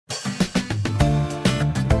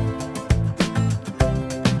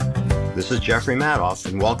This is Jeffrey Madoff,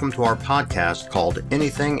 and welcome to our podcast called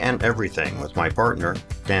Anything and Everything with my partner,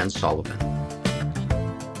 Dan Sullivan.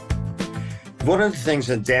 One of the things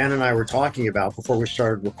that Dan and I were talking about before we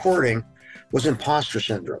started recording was imposter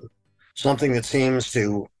syndrome, something that seems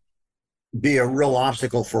to be a real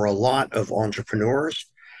obstacle for a lot of entrepreneurs.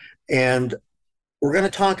 And we're going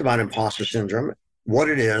to talk about imposter syndrome, what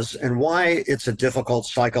it is, and why it's a difficult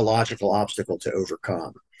psychological obstacle to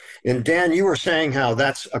overcome. And Dan, you were saying how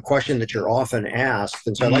that's a question that you're often asked.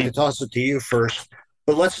 And so I'd like to toss it to you first.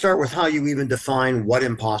 But let's start with how you even define what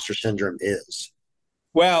imposter syndrome is.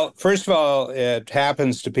 Well, first of all, it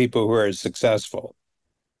happens to people who are successful.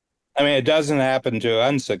 I mean, it doesn't happen to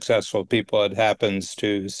unsuccessful people. It happens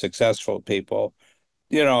to successful people.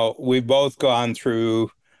 You know, we've both gone through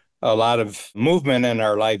a lot of movement in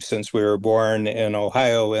our life since we were born in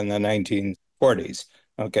Ohio in the 1940s.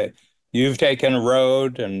 Okay. You've taken a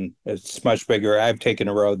road and it's much bigger. I've taken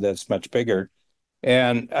a road that's much bigger.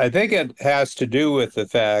 And I think it has to do with the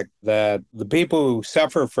fact that the people who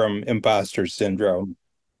suffer from imposter syndrome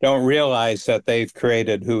don't realize that they've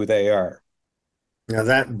created who they are. Now,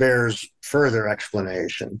 that bears further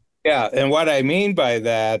explanation. Yeah. And what I mean by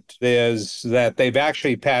that is that they've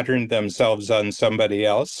actually patterned themselves on somebody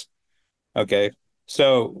else. Okay.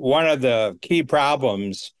 So one of the key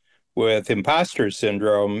problems with imposter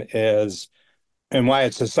syndrome is, and why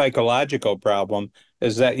it's a psychological problem,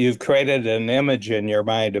 is that you've created an image in your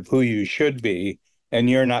mind of who you should be, and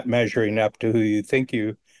you're not measuring up to who you think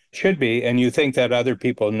you should be, and you think that other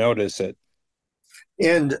people notice it.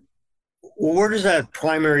 And where does that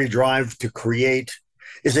primary drive to create?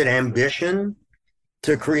 Is it ambition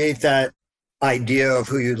to create that idea of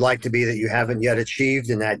who you'd like to be that you haven't yet achieved,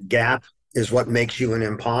 and that gap is what makes you an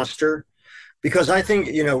imposter? Because I think,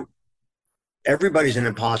 everybody's an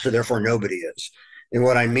imposter, therefore nobody is. And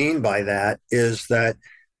what I mean by that is that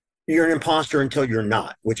you're an imposter until you're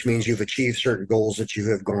not, which means you've achieved certain goals that you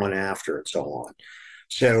have gone after and so on.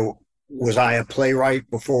 So was I a playwright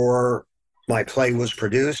before my play was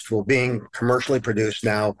produced? Well, being commercially produced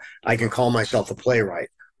now, I can call myself a playwright.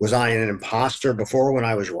 Was I an imposter before when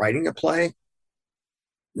I was writing a play?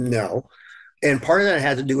 No. And part of that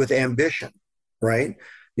had to do with ambition, right?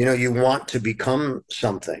 You want to become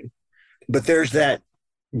something, but there's that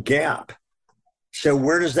gap. So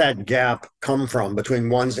where does that gap come from between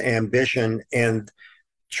one's ambition and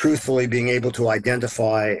truthfully being able to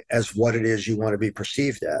identify as what it is you want to be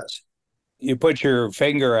perceived as? You put your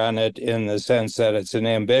finger on it in the sense that it's an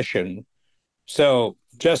ambition. So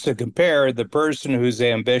just to compare, the person who's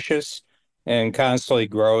ambitious and constantly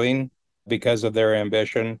growing because of their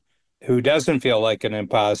ambition, who doesn't feel like an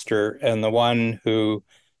imposter, and the one who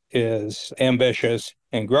is ambitious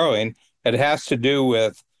and growing, it has to do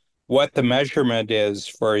with what the measurement is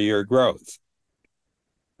for your growth.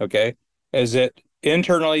 Okay? Is it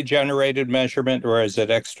internally generated measurement or is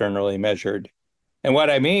it externally measured? And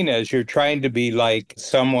what I mean is you're trying to be like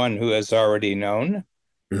someone who is already known,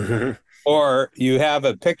 or you have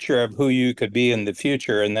a picture of who you could be in the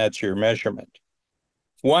future, and that's your measurement.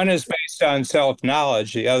 One is based on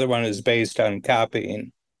self-knowledge. The other one is based on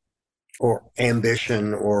copying. Or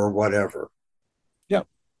ambition or whatever. Yeah,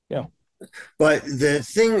 yeah. But the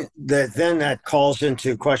thing that calls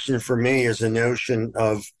into question for me is the notion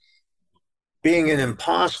of being an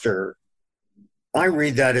imposter. I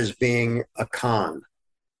read that as being a con,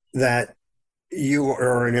 that you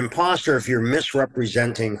are an imposter if you're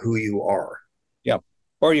misrepresenting who you are. Yeah.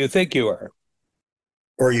 Or you think you are.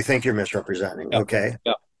 Or you think you're misrepresenting. Yeah. Okay.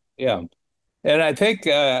 Yeah. Yeah. And I think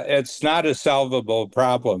it's not a solvable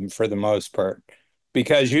problem for the most part,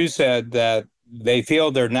 because you said that they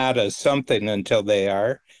feel they're not a something until they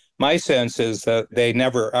are. My sense is that they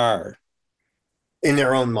never are. In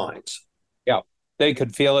their own minds. Yeah. They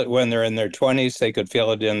could feel it when they're in their 20s. They could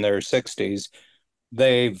feel it in their 60s.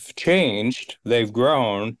 They've changed. They've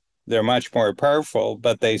grown. They're much more powerful,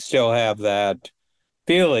 but they still have that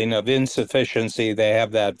feeling of insufficiency. They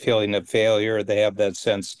have that feeling of failure. They have that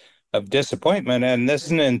sense of disappointment. And this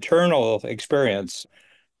is an internal experience.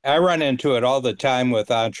 I run into it all the time with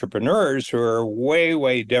entrepreneurs who are way,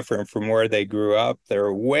 way different from where they grew up.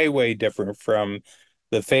 They're way, way different from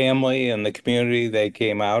the family and the community they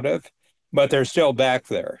came out of, but they're still back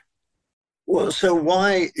there. Well, so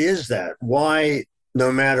why is that? Why,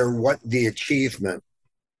 no matter what the achievement?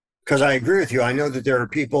 Because I agree with you. I know that there are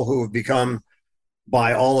people who have become,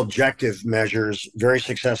 by all objective measures, very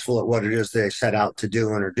successful at what it is they set out to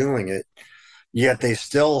do and are doing it, yet they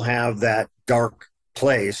still have that dark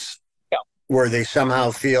place where they somehow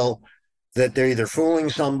feel that they're either fooling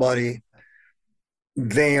somebody,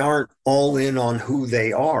 they aren't all in on who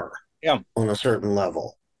they are on a certain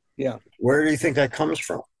level. Yeah. Where do you think that comes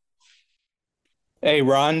from? A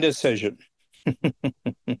wrong decision.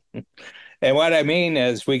 And what I mean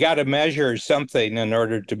is we got to measure something in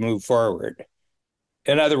order to move forward.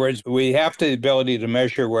 In other words, we have the ability to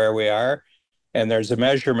measure where we are, and there's a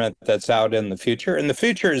measurement that's out in the future. And the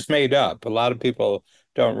future is made up. A lot of people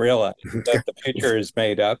don't realize that the future is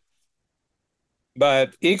made up.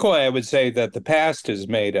 But equally, I would say that the past is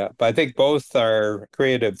made up. I think both are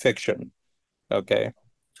creative fiction. Okay.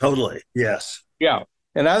 Totally. Yes. Yeah.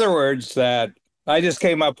 In other words, that I just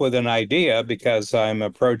came up with an idea because I'm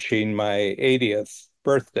approaching my 80th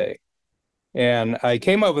birthday. And I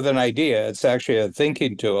came up with an idea. It's actually a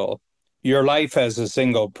thinking tool. Your life as a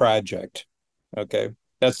single project. Okay.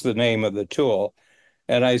 That's the name of the tool.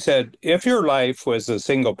 And I said, if your life was a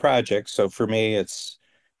single project, so for me, it's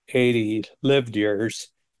 80 lived years,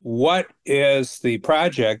 what is the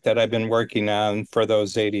project that I've been working on for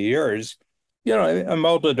those 80 years? I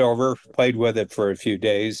mulled it over, played with it for a few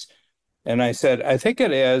days. And I said, I think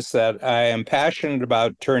it is that I am passionate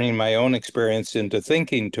about turning my own experience into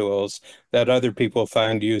thinking tools that other people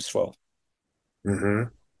find useful. Hmm.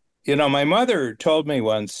 My mother told me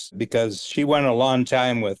once, because she went a long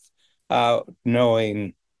time without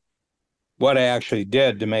knowing what I actually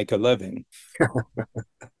did to make a living.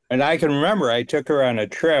 And I can remember I took her on a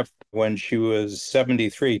trip when she was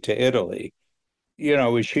 73 to Italy.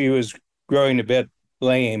 She was growing a bit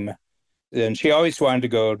lame, and she always wanted to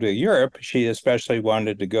go to Europe. She especially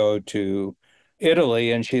wanted to go to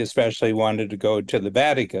Italy, and she especially wanted to go to the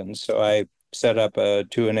Vatican. So I set up a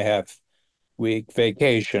 2.5 week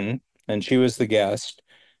vacation, and she was the guest.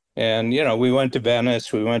 And, we went to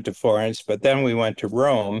Venice, we went to Florence, but then we went to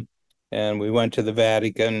Rome and we went to the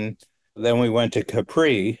Vatican. Then we went to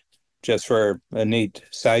Capri just for a neat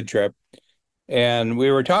side trip. And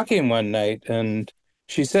we were talking one night, and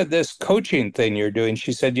she said, this coaching thing you're doing,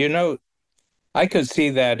 she said, I could see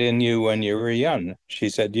that in you when you were young. She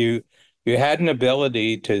said, you had an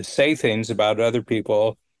ability to say things about other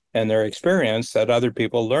people and their experience that other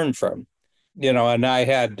people learn from. And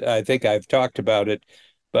I think I've talked about it,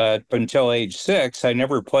 but until age 6, I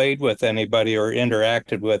never played with anybody or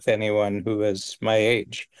interacted with anyone who was my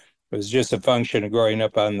age. It was just a function of growing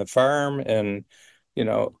up on the farm and,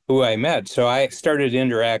 who I met. So I started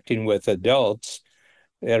interacting with adults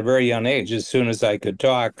at a very young age. As soon as I could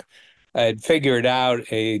talk, I had figured out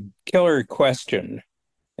a killer question.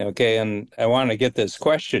 Okay. And I want to get this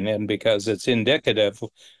question in because it's indicative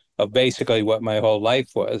of basically what my whole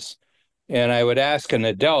life was. And I would ask an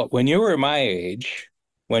adult, when you were my age,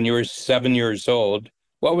 when you were 7 years old,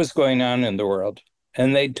 what was going on in the world?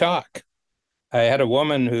 And they'd talk. I had a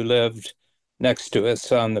woman who lived next to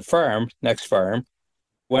us on the farm, next farm.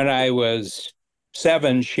 When I was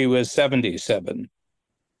 7, she was 77.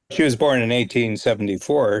 She was born in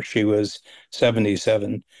 1874. She was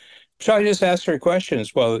 77. So I just asked her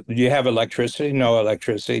questions. Well, do you have electricity? No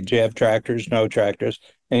electricity. Do you have tractors? No tractors.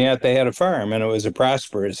 And yet they had a farm, and it was a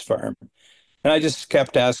prosperous farm. And I just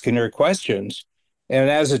kept asking her questions. And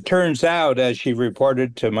as it turns out, as she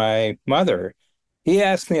reported to my mother, he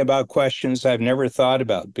asked me about questions I've never thought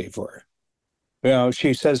about before.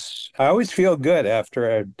 She says, I always feel good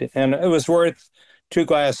and it was worth 2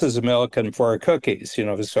 glasses of milk and 4 cookies,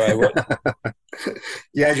 so I was,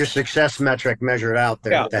 You had your success metric measured out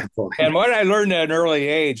there yeah. at that point. And what I learned at an early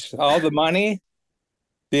age, all the money,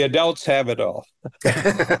 the adults have it all.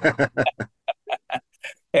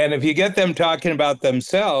 And if you get them talking about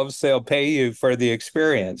themselves, they'll pay you for the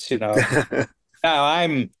experience. Now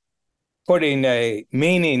I'm putting a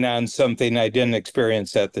meaning on something I didn't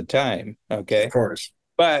experience at the time. Of Okay. course.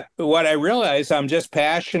 But what I realize, I'm just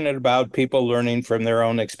passionate about people learning from their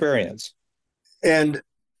own experience. And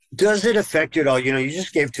does it affect you at all? You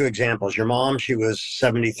just gave two examples. Your mom, she was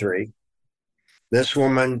 73. This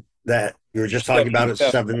woman that you were just talking about is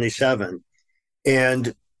 77. 77.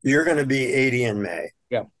 And you're going to be 80 in May.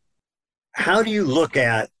 Yeah. How do you look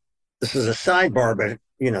at this is a sidebar, but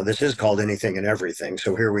this is called anything and everything.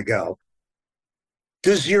 So here we go.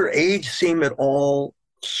 Does your age seem at all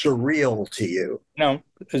surreal to you? No,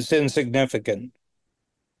 it's insignificant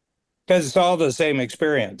because it's all the same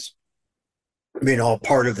experience. I mean, all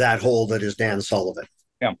part of that whole that is Dan Sullivan.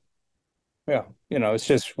 Yeah. Yeah. It's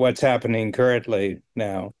just what's happening currently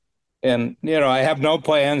now. And, I have no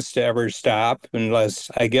plans to ever stop unless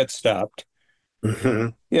I get stopped. Hmm.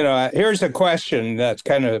 Here's a question that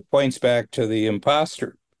kind of points back to the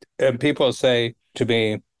imposter. And people say to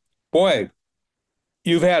me, boy,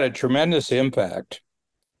 you've had a tremendous impact.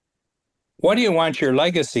 What do you want your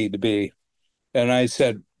legacy to be? And I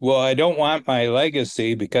said, well, I don't want my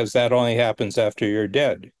legacy because that only happens after you're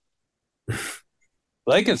dead.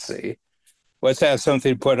 Legacy? What's that?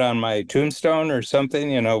 Something put on my tombstone or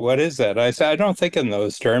something? What is that? I said, I don't think in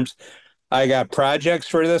those terms. I got projects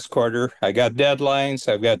for this quarter. I got deadlines.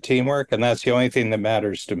 I've got teamwork, and that's the only thing that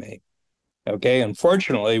matters to me. Okay.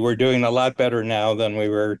 Unfortunately, we're doing a lot better now than we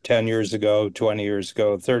were 10 years ago, 20 years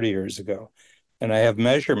ago, 30 years ago. And I have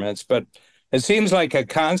measurements, but it seems like a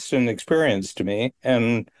constant experience to me.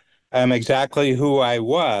 And I'm exactly who I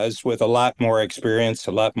was with a lot more experience,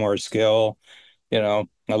 a lot more skill, a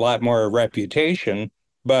lot more reputation,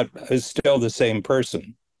 but is still the same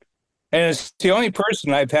person. And it's the only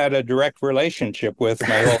person I've had a direct relationship with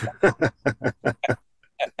my whole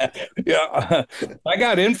yeah. I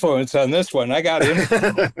got influence on this one. It's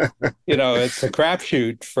a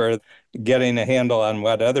crapshoot for getting a handle on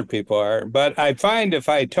what other people are. But I find if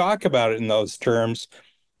I talk about it in those terms,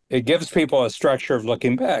 it gives people a structure of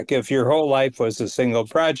looking back. If your whole life was a single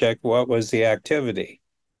project, what was the activity?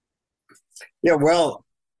 Yeah, well,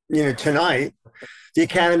 tonight the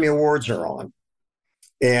Academy Awards are on.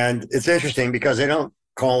 And it's interesting because they don't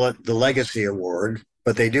call it the Legacy Award,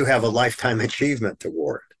 but they do have a Lifetime Achievement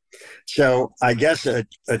Award. So I guess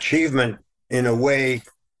achievement, in a way,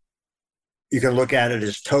 you can look at it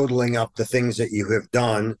as totaling up the things that you have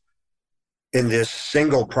done in this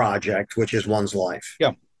single project, which is one's life.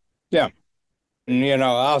 Yeah. Yeah. And,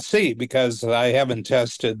 I'll see because I haven't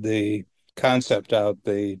tested the concept out,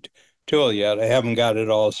 the tool yet. I haven't got it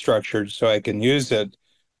all structured so I can use it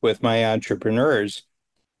with my entrepreneurs.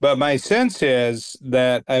 But my sense is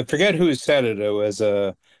that I forget who said it. It was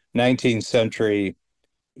a 19th century,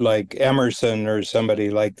 like Emerson or somebody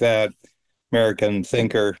like that, American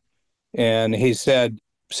thinker. And he said,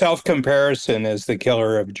 self comparison is the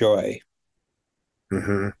killer of joy.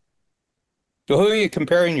 Mm-hmm. So who are you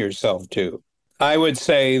comparing yourself to? I would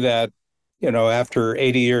say that, after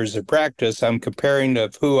 80 years of practice, I'm comparing to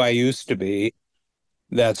who I used to be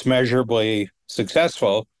that's measurably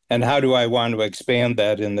successful. And how do I want to expand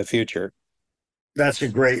that in the future? That's a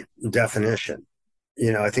great definition.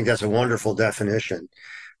 I think that's a wonderful definition.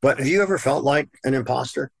 But have you ever felt like an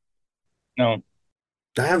imposter? No.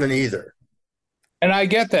 I haven't either. And I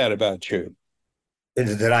get that about you.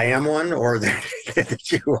 That I am one, or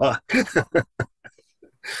that you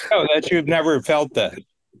Oh, that you've never felt that.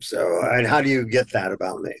 So, and how do you get that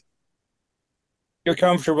about me? You're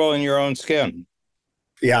comfortable in your own skin.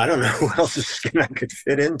 Yeah, I don't know who else's skin I could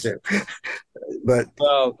fit into, but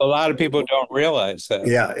Well, a lot of people don't realize that.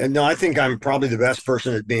 yeah, and no, I think I'm probably the best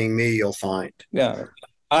person at being me you'll find. Yeah.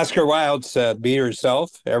 Oscar Wilde said, be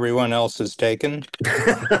yourself, everyone else is taken.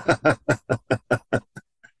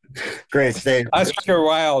 Great statement. Oscar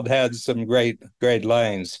Wilde had some great, great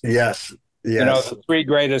lines. Yes, yes, The three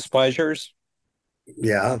greatest pleasures: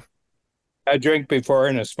 yeah. a drink before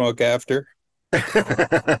and a smoke after.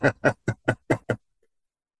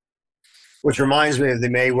 Which reminds me of the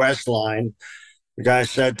Mae West line. The guy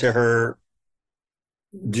said to her,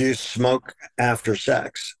 "Do you smoke after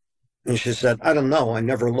sex?" And she said, "I don't know. I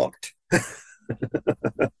never looked."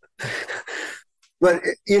 But,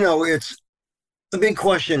 it's the big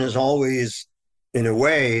question is always, in a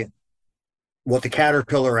way, what the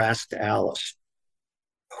caterpillar asked Alice: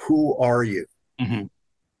 Who are you? Mm-hmm.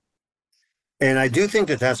 And I do think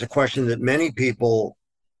that that's a question that many people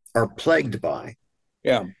are plagued by,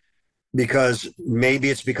 Yeah. because maybe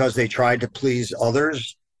it's because they tried to please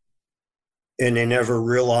others and they never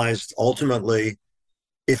realized ultimately,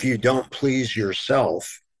 if you don't please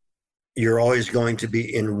yourself, you're always going to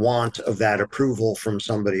be in want of that approval from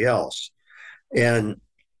somebody else. And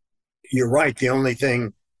you're right. The only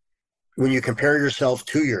thing, when you compare yourself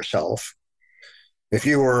to yourself, if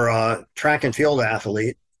you were a track and field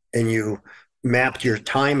athlete and you mapped your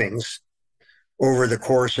timings over the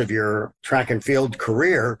course of your track and field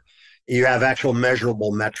career, you have actual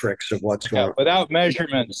measurable metrics of what's going Yeah. on. Without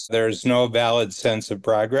measurements, there's no valid sense of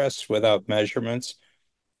progress without measurements.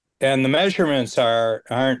 And the measurements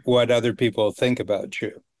aren't what other people think about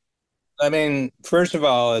you. I mean, first of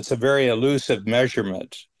all, it's a very elusive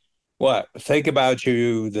measurement. What? Think about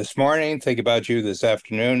you this morning, think about you this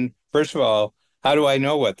afternoon. First of all, how do I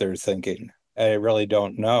know what they're thinking? I really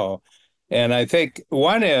don't know. And I think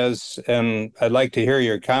one is, and I'd like to hear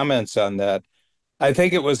your comments on that. I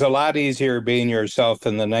think it was a lot easier being yourself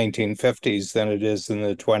in the 1950s than it is in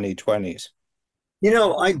the 2020s.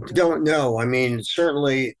 I don't know. I mean,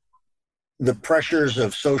 certainly the pressures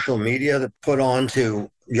of social media that put on to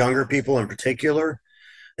younger people in particular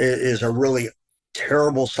is a really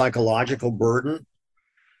terrible psychological burden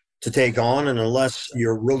to take on. And unless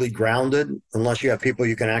you're really grounded, unless you have people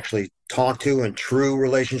you can actually talk to and true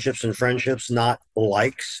relationships and friendships, not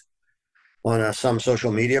likes on some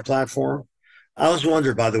social media platform, I was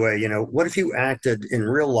wondering, by the way, what if you acted in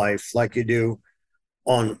real life like you do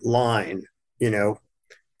online? You know,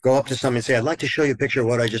 go up to somebody and say, "I'd like to show you a picture of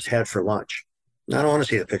what I just had for lunch." I don't want to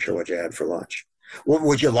see the picture of what you had for lunch. Well,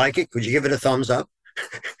 would you like it? Could you give it a thumbs up?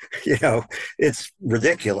 you know, it's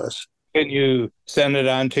ridiculous. Can you send it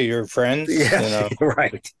on to your friends? Yes,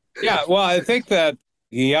 right. Yeah, well, I think that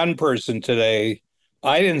the young person today,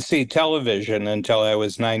 I didn't see television until I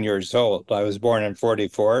was 9 years old. I was born in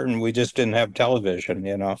 44, and we just didn't have television.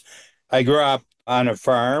 I grew up on a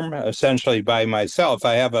farm essentially by myself.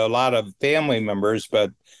 I have a lot of family members,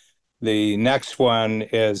 but the next one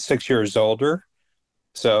is 6 years older.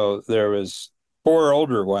 So there was four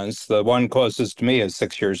older ones. The one closest to me is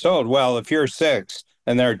 6 years old. Well, if you're six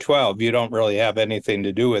and they're 12, you don't really have anything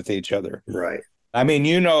to do with each other. Right. I mean,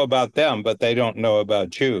 you know about them, but they don't know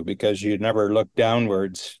about you because you never look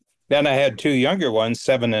downwards. Then I had two younger ones,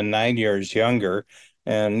 7 and 9 years younger.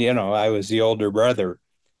 And, I was the older brother.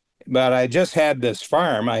 But I just had this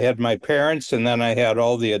farm. I had my parents, and then I had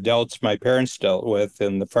all the adults my parents dealt with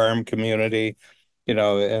in the farm community,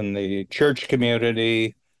 in the church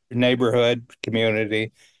community, neighborhood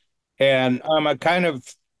community. And I'm a kind of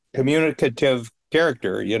communicative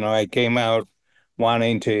character. I came out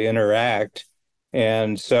wanting to interact.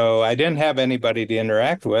 And so I didn't have anybody to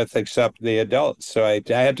interact with except the adults. So I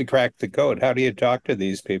had to crack the code. How do you talk to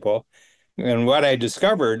these people? And what I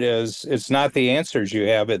discovered is it's not the answers you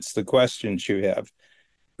have, it's the questions you have.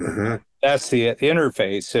 Hmm. That's the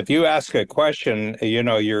interface. If you ask a question,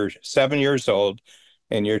 you're 7 years old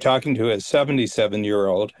and you're talking to a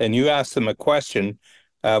 77-year-old, and you ask them a question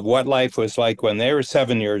of what life was like when they were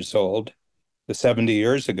 7 years old, the 70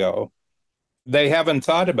 years ago, they haven't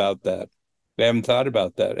thought about that. They haven't thought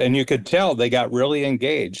about that. And you could tell they got really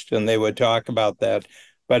engaged and they would talk about that.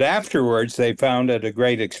 But afterwards, they found it a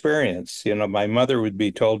great experience. My mother would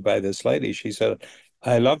be told by this lady, she said,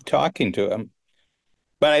 I love talking to him,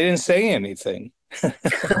 but I didn't say anything.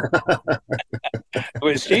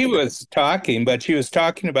 Well, she was talking, but she was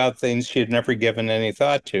talking about things she had never given any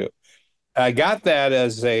thought to. I got that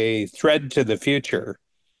as a thread to the future.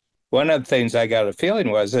 One of the things I got a feeling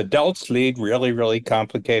was adults lead really, really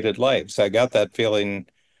complicated lives. I got that feeling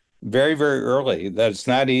very, very early that it's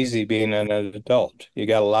not easy being an adult. You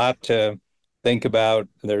got a lot to think about.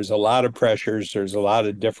 There's a lot of pressures. There's a lot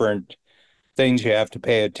of different things you have to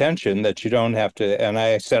pay attention that you don't have to. And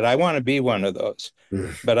I said, I want to be one of those,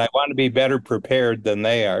 but I want to be better prepared than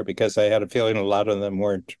they are because I had a feeling a lot of them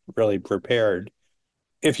weren't really prepared.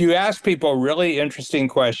 If you ask people really interesting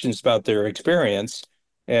questions about their experience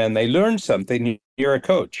and they learn something, you're a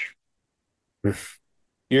coach.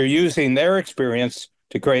 You're using their experience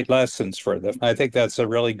to create lessons for them. I think that's a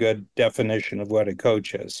really good definition of what a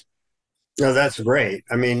coach is. No, that's great.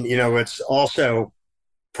 I mean, it's also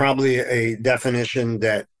probably a definition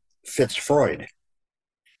that fits Freud,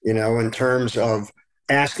 in terms of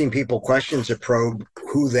asking people questions that probe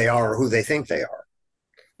who they are or who they think they are.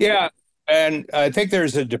 Yeah. And I think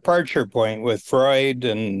there's a departure point with Freud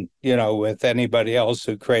and, with anybody else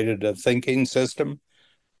who created a thinking system.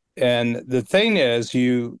 And the thing is,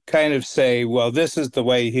 you kind of say, well, this is the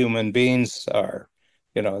way human beings are,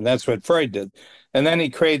 and that's what Freud did. And then he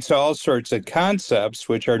creates all sorts of concepts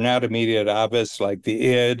which are not immediate obvious, like the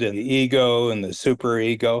id and the ego and the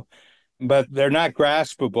superego, but they're not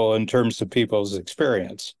graspable in terms of people's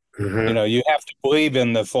experience. Mm-hmm. You have to believe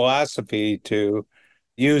in the philosophy to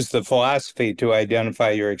use the philosophy to identify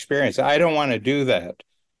your experience. I don't want to do that.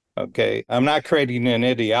 Okay. I'm not creating an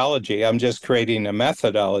ideology. I'm just creating a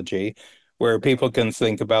methodology where people can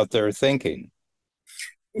think about their thinking.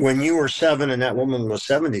 When you were 7 and that woman was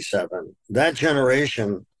 77, that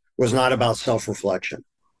generation was not about self reflection.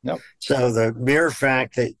 No. So the mere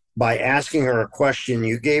fact that by asking her a question,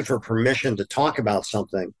 you gave her permission to talk about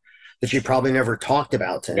something that she probably never talked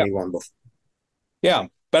about to Yeah. anyone before. Yeah.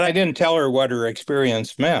 But I didn't tell her what her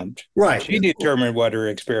experience meant. Right. She determined what her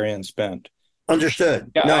experience meant. Understood.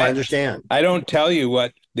 Yeah. No, I understand. I don't tell you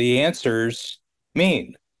what the answers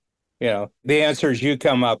mean. The answers you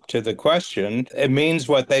come up to the question, it means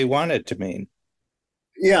what they want it to mean.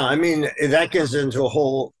 Yeah. I mean, that gets into a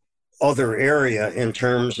whole other area in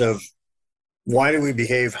terms of why do we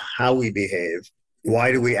behave how we behave?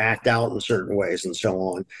 Why do we act out in certain ways and so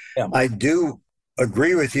on? Yeah. I do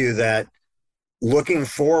agree with you that looking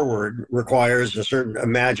forward requires a certain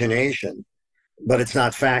imagination, but it's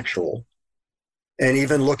not factual. And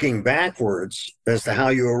even looking backwards as to how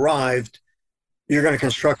you arrived, you're going to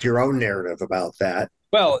construct your own narrative about that.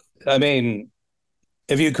 Well, I mean,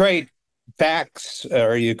 if you create facts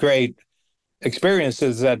or you create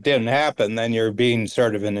experiences that didn't happen, then you're being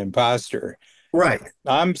sort of an imposter. Right,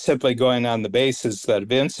 I'm simply going on the basis that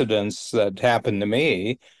of incidents that happened to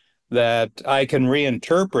me that I can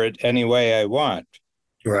reinterpret any way I want.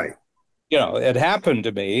 right. It happened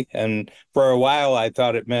to me, and for a while I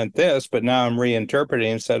thought it meant this, but now I'm reinterpreting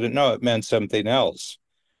and said, no, it meant something else.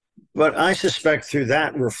 But I suspect through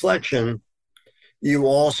that reflection, you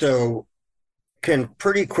also can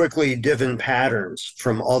pretty quickly divin patterns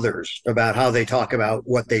from others about how they talk about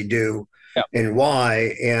what they do Yeah, and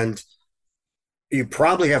why. And you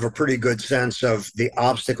probably have a pretty good sense of the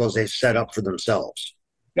obstacles they set up for themselves.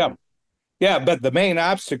 yeah, yeah. But the main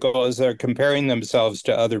obstacle is they're comparing themselves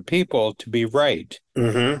to other people to be right.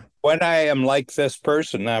 Mm-hmm. When I am like this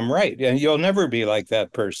person, I'm right, and you'll never be like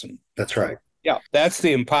that person. That's right. Yeah, that's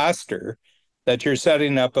the imposter that you're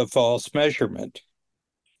setting up a false measurement.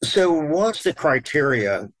 So, what's the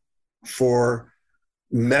criteria for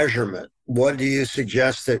measurement? What do you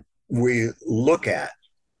suggest that we look at?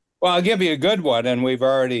 Well, I'll give you a good one, and we've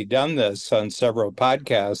already done this on several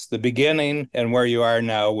podcasts. The beginning and where you are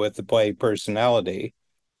now with the play personality,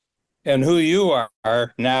 and who you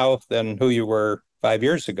are now than who you were 5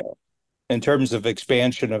 years ago in terms of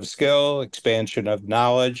expansion of skill, expansion of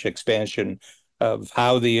knowledge, expansion of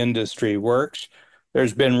how the industry works.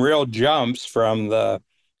 There's been real jumps from the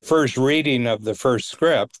first reading of the first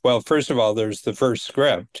script. Well, first of all, there's the first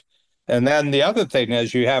script. And then the other thing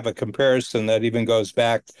is you have a comparison that even goes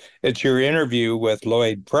back. It's your interview with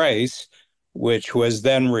Lloyd Price, which was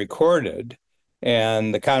then recorded.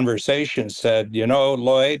 And the conversation said,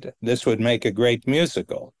 Lloyd, this would make a great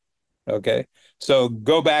musical. Okay. So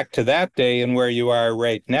go back to that day and where you are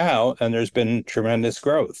right now, and there's been tremendous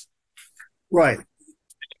growth. Right.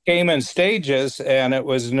 Came in stages, and it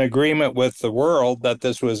was an agreement with the world that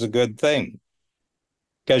this was a good thing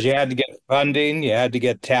because you had to get funding, you had to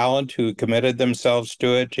get talent who committed themselves to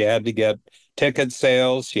it, you had to get ticket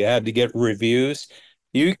sales, you had to get reviews.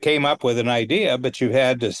 You came up with an idea, but you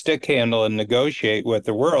had to stick handle and negotiate with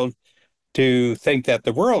the world to think that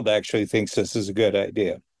the world actually thinks this is a good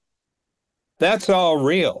idea. That's all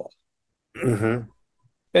real. Mm-hmm.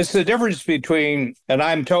 It's the difference between, and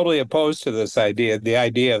I'm totally opposed to this idea, the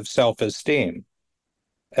idea of self-esteem.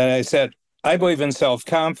 And I said, I believe in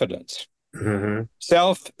self-confidence. Mm-hmm.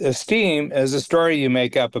 Self-esteem is a story you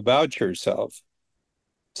make up about yourself.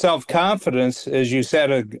 Self-confidence is you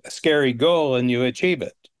set a scary goal and you achieve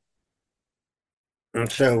it. And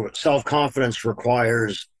so, self confidence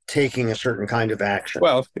requires taking a certain kind of action.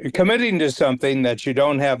 Well, committing to something that you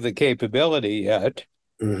don't have the capability yet,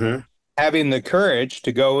 Mm-hmm. having the courage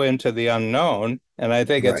to go into the unknown. And I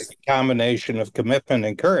think Right. it's the combination of commitment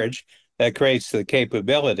and courage that creates the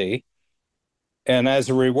capability. And as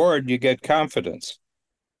a reward, you get confidence.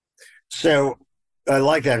 So, I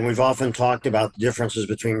like that. And we've often talked about the differences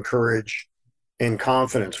between courage and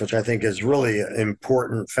confidence, which I think is really an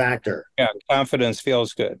important factor. Yeah, confidence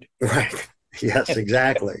feels good. Right. Yes,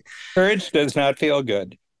 exactly. Courage does not feel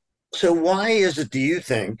good. So why is it, do you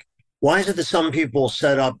think, why is it that some people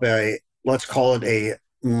set up a, let's call it a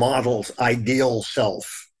model ideal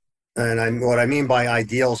self? And what I mean by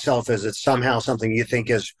ideal self is it's somehow something you think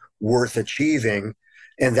is worth achieving.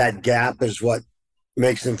 And that gap is what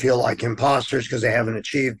makes them feel like imposters because they haven't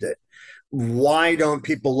achieved it. Why don't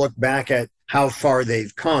people look back at how far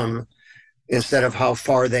they've come instead of how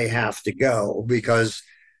far they have to go? Because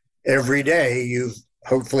every day you've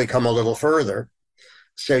hopefully come a little further.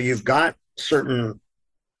 So you've got certain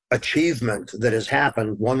achievement that has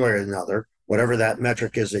happened one way or another, whatever that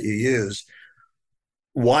metric is that you use.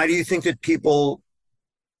 Why do you think that people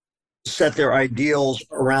set their ideals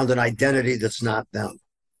around an identity that's not them?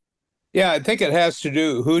 Yeah, I think it has to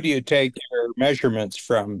do who do you take your measurements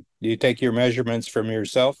from? Do you take your measurements from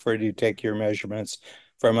yourself or do you take your measurements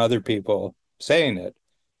from other people saying it?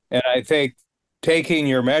 And I think taking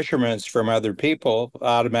your measurements from other people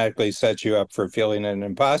automatically sets you up for feeling an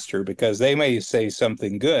imposter because they may say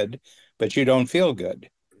something good, but you don't feel good.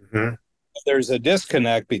 Mm-hmm. There's a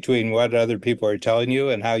disconnect between what other people are telling you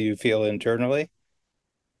and how you feel internally.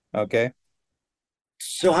 Okay.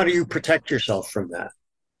 So how do you protect yourself from that?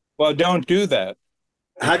 Well, don't do that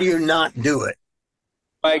How do you not do it?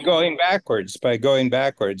 by going backwards, by going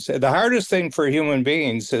backwards. The hardest thing for human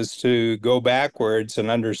beings is to go backwards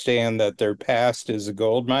and understand that their past is a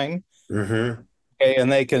gold mine. Mm-hmm. Okay,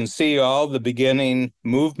 and they can see all the beginning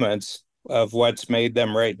movements of what's made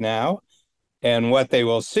them right now. And what they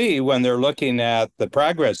will see when they're looking at the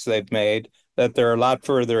progress they've made, that they're a lot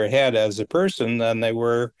further ahead as a person than they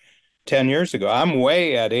were 10 years ago. I'm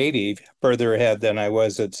way at 80 further ahead than I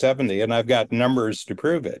was at 70, and I've got numbers to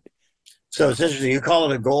prove it. So it's interesting. You call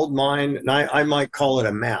it a gold mine, and I might call it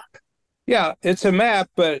a map. Yeah, it's a map,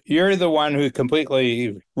 but you're the one who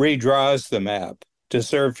completely redraws the map to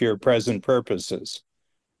serve your present purposes.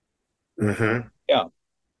 Hmm. Yeah.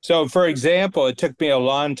 So, for example, it took me a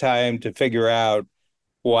long time to figure out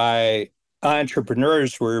why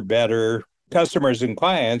entrepreneurs were better customers and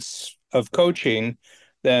clients of coaching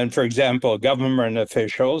than, for example, government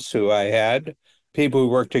officials who I had, people who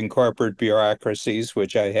worked in corporate bureaucracies,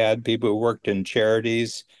 which I had, people who worked in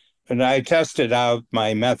charities. And I tested out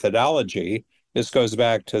my methodology. This goes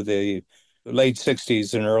back to the late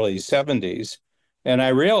 60s and early 70s. And I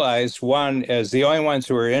realized one, as the only ones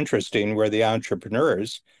who were interesting were the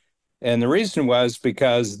entrepreneurs. And the reason was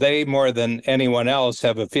because they, more than anyone else,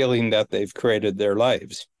 have a feeling that they've created their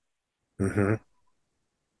lives. Hmm.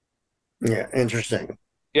 Yeah, interesting.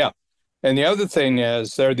 Yeah. And the other thing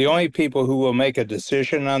is, they're the only people who will make a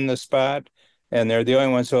decision on the spot, and they're the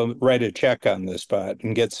only ones who will write a check on the spot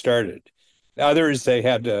and get started. Others, they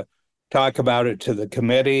had to talk about it to the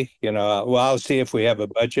committee, well, I'll see if we have a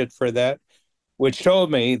budget for that, which told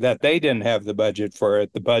me that they didn't have the budget for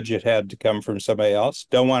it. The budget had to come from somebody else,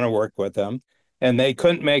 don't want to work with them. And they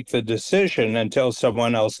couldn't make the decision until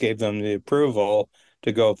someone else gave them the approval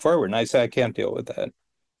to go forward. And I said, I can't deal with that.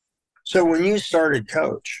 So when you started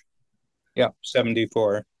Coach, Yeah,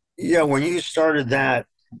 74. yeah, when you started that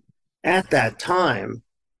at that time,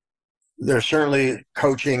 there's certainly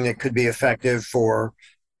coaching that could be effective for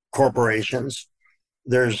corporations.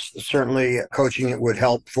 There's certainly coaching that would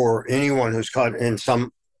help for anyone who's caught in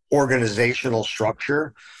some organizational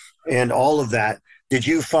structure and all of that. Did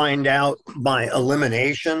you find out by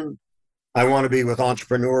elimination, I want to be with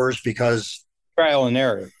entrepreneurs because Trial and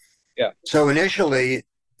error. Yeah. so initially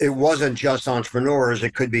it wasn't just entrepreneurs,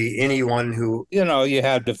 it could be anyone who You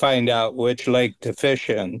had to find out which lake to fish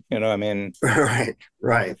in. I mean, right,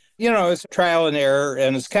 right. it's trial and error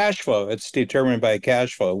and it's cash flow. It's determined by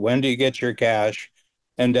cash flow. When do you get your cash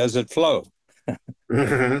and does it flow?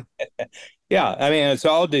 Hmm. Yeah, I mean, it's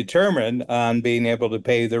all determined on being able to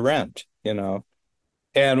pay the rent.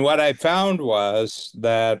 And what I found was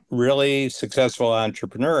that really successful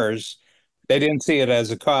entrepreneurs, they didn't see it as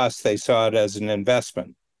a cost, they saw it as an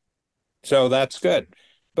investment. So that's good.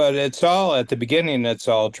 But it's all at the beginning, it's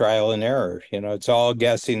all trial and error. It's all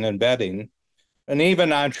guessing and betting. And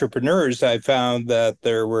even entrepreneurs, I found that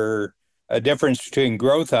there were a difference between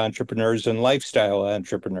growth entrepreneurs and lifestyle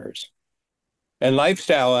entrepreneurs. And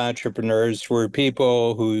lifestyle entrepreneurs were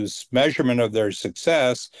people whose measurement of their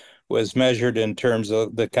success was measured in terms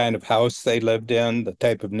of the kind of house they lived in, the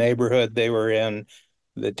type of neighborhood they were in,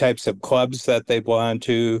 the types of clubs that they belonged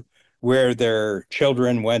to, where their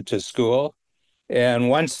children went to school. And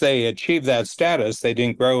once they achieved that status, they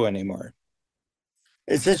didn't grow anymore.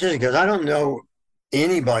 It's interesting because I don't know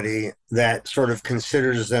anybody that sort of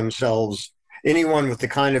considers themselves anyone with the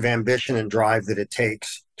kind of ambition and drive that it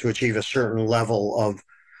takes to achieve a certain level of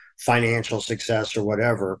financial success or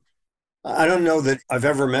whatever. I don't know that I've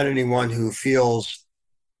ever met anyone who feels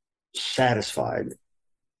satisfied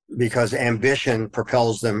because ambition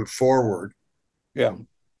propels them forward. Yeah.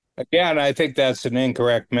 Again, I think that's an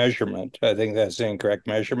incorrect measurement. I think that's an incorrect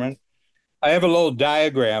measurement. I have a little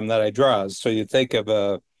diagram that I draw. So you think of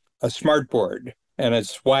a smart board and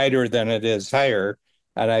it's wider than it is higher.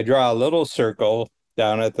 And I draw a little circle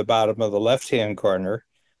down at the bottom of the left-hand corner.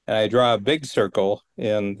 And I draw a big circle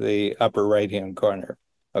in the upper right-hand corner.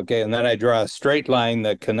 Okay. And then I draw a straight line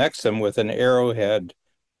that connects them with an arrowhead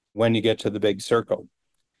when you get to the big circle.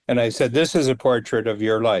 And I said, this is a portrait of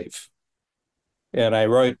your life. And I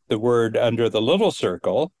wrote the word under the little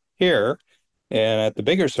circle here and at the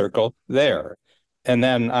bigger circle there. And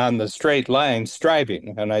then on the straight line,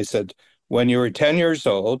 striving. And I said, when you were 10 years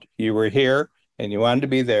old, you were here and you wanted to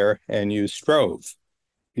be there and you strove.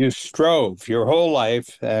 You strove your whole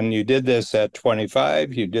life and you did this at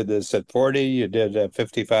 25, you did this at 40, you did at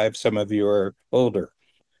 55, some of you are older.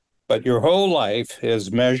 But your whole life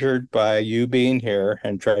is measured by you being here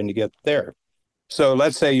and trying to get there. So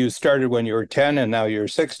let's say you started when you were 10 and now you're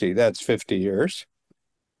 60, that's 50 years.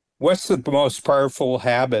 What's the most powerful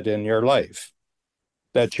habit in your life?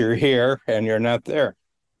 That you're here and you're not there.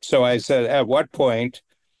 So I said, at what point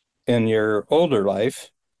in your older life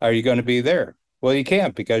are you going to be there? Well, you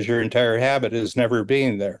can't because your entire habit is never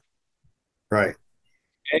being there. Right.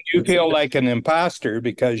 And you feel like an imposter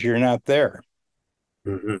because you're not there.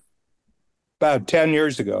 Mm-hmm. About 10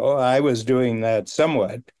 years ago, I was doing that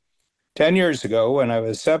somewhat. 10 years ago, when I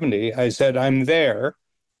was 70, I said, I'm there,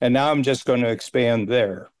 and now I'm just going to expand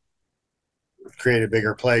there. Create a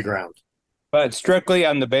bigger playground. But strictly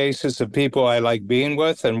on the basis of people I like being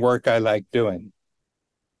with and work I like doing.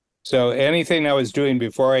 So anything I was doing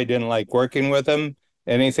before I didn't like working with them,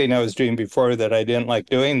 Anything I was doing before that I didn't like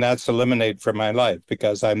doing, that's eliminated from my life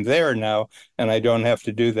because I'm there now and I don't have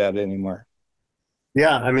to do that anymore.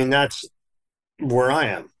 Yeah, I mean, that's where I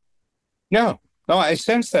am. No, no, I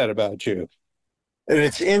sense that about you. And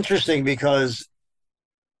it's interesting because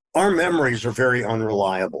our memories are very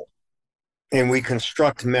unreliable and we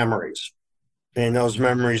construct memories. And those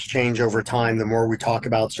memories change over time. The more we talk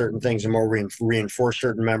about certain things, the more we reinforce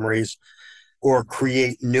certain memories or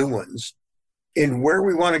create new ones. And where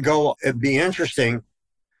we want to go, it'd be interesting.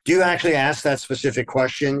 Do you actually ask that specific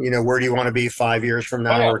question? Where do you want to be 5 years from Oh,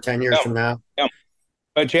 now yeah. or 10 years Yeah. from now? Yeah.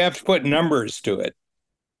 But you have to put numbers to it.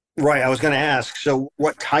 Right. I was going to ask. So,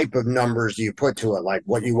 what type of numbers do you put to it? Like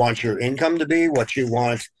what you want your income to be, what you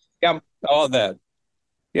want? Yeah, all that.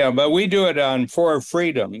 Yeah, but we do it on four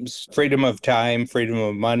freedoms: freedom of time, freedom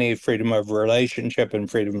of money, freedom of relationship, and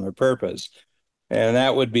freedom of purpose. And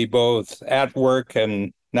that would be both at work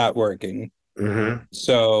and not working. Mm-hmm.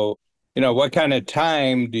 So, what kind of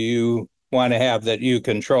time do you want to have that you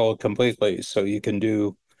control completely so you can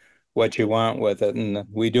do what you want with it? And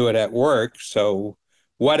we do it at work. So,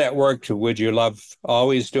 what at work would you love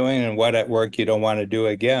always doing, and what at work you don't want to do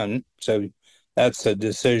again? So, that's a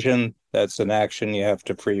decision, that's an action you have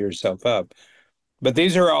to free yourself up. But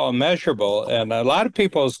these are all measurable, and a lot of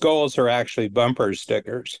people's goals are actually bumper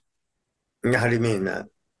stickers, How do you mean that?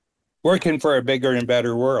 working for a bigger and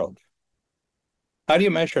better world. How do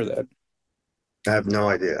you measure that? I have no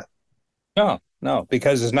idea. No, no,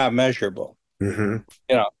 because it's not measurable. Mm-hmm.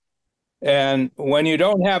 You know, and when you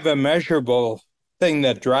don't have a measurable thing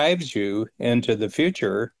that drives you into the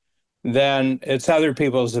future, then it's other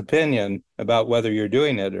people's opinion about whether you're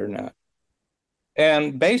doing it or not.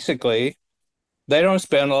 And basically, they don't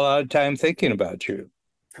spend a lot of time thinking about you,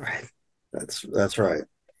 Right. That's right.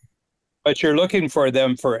 but you're looking for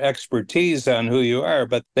them for expertise on who you are,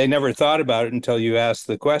 but they never thought about it until you asked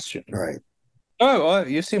the question. Right. Oh, well,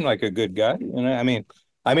 you seem like a good guy. I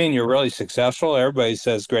mean, you're really successful. Everybody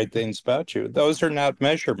says great things about you. Those are not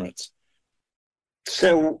measurements.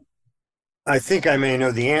 So I think I may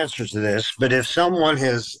know the answer to this, but if someone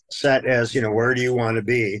has set as, where do you want to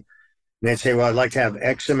be? And they'd say, well, I'd like to have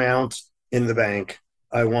X amount in the bank.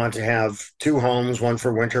 I want to have two homes, one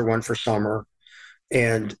for winter, one for summer.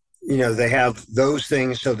 And, they have those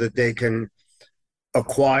things so that they can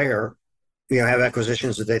acquire, have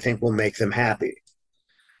acquisitions that they think will make them happy.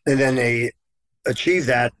 And then they achieve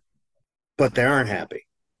that, but they aren't happy.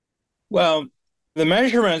 Well, the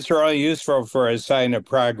measurements are only useful for a sign of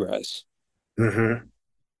progress. Mm-hmm.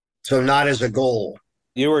 So not as a goal.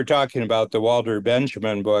 You were talking about the Walter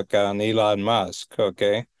Benjamin book on Elon Musk,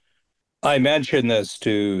 okay? I mentioned this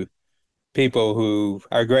to people who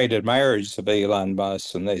are great admirers of Elon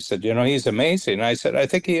Musk, and they said, he's amazing. I said, I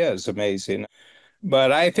think he is amazing,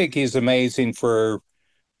 but I think he's amazing for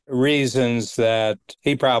reasons that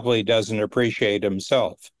he probably doesn't appreciate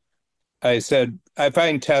himself. I said, I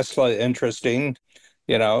find Tesla interesting.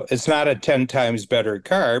 It's not a 10 times better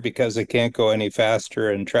car because it can't go any faster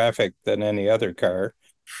in traffic than any other car.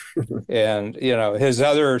 And, his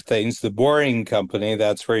other things, the boring company,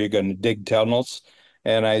 that's where you're going to dig tunnels.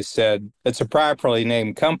 And I said, it's a properly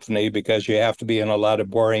named company because you have to be in a lot of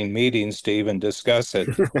boring meetings to even discuss it.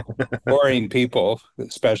 Boring people,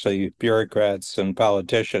 especially bureaucrats and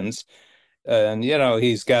politicians. And,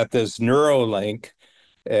 he's got this Neuralink.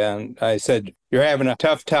 And I said, you're having a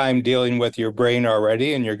tough time dealing with your brain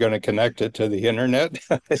already, and you're going to connect it to the internet.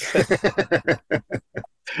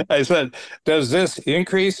 I said, does this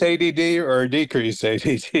increase ADD or decrease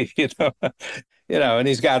ADD? And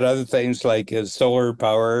he's got other things like his solar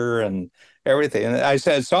power and everything. And I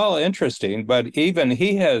said, it's all interesting, but even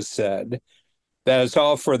he has said that it's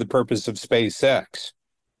all for the purpose of SpaceX,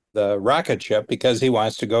 the rocket ship, because he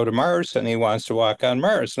wants to go to Mars and he wants to walk on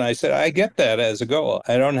Mars. And I said, I get that as a goal.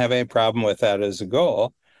 I don't have any problem with that as a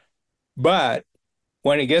goal. But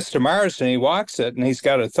when he gets to Mars and he walks it and he's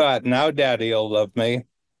got a thought, now daddy will love me.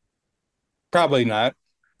 Probably not.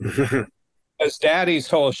 Because daddy's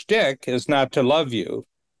whole shtick is not to love you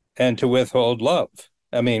and to withhold love.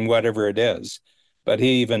 I mean, whatever it is. But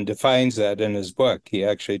he even defines that in his book. He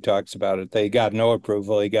actually talks about it. They got no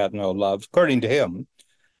approval, he got no love, according to him.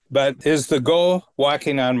 But is the goal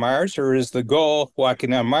walking on Mars, or is the goal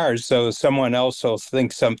walking on Mars so someone else will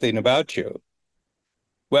think something about you?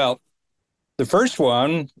 Well, the first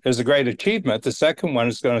one is a great achievement. The second one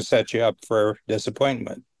is going to set you up for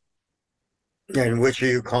disappointment. And which are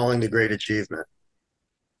you calling the great achievement?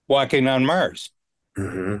 Walking on Mars.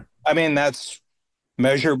 Mm-hmm. I mean, that's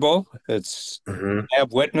measurable. It's Mm-hmm.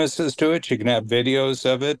 have witnesses to it. You can have videos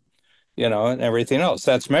of it, and everything else.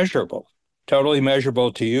 That's measurable. totally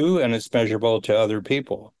measurable to you and it's measurable to other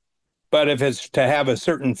people. But if it's to have a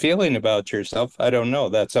certain feeling about yourself, I don't know.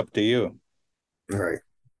 That's up to you. Right.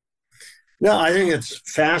 No, I think it's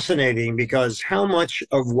fascinating because how much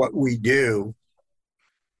of what we do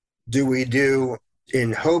we do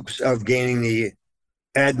in hopes of gaining the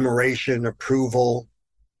admiration, approval,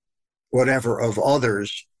 whatever of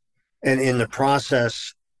others, and in the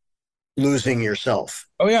process, losing yourself?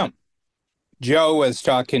 Oh, yeah. Joe was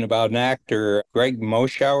talking about an actor, Greg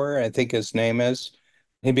Moshauer, I think his name is.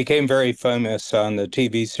 He became very famous on the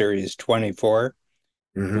TV series 24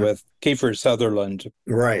 Hmm. with Kiefer Sutherland,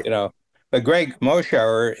 Right. you know. But Greg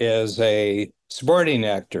Moshauer is a supporting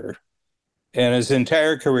actor. And his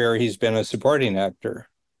entire career, he's been a supporting actor.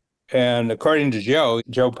 And according to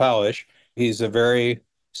Joe Polish, he's a very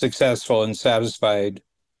successful and satisfied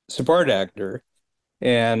support actor.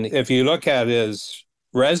 And if you look at his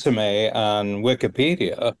resume on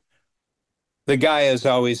Wikipedia, the guy is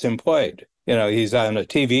always employed. He's on a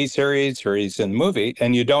TV series or he's in a movie,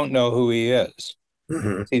 and you don't know who he is.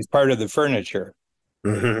 Hmm. He's part of the furniture.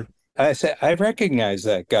 Hmm. I said, I recognize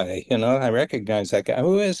that guy, I recognize that guy.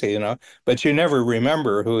 Who is he, But you never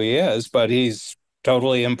remember who he is, but he's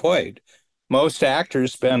totally employed. Most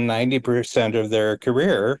actors spend 90% of their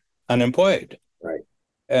career unemployed. Right.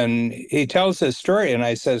 And he tells this story, and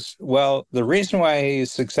I says, well, the reason why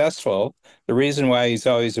he's successful, the reason why he's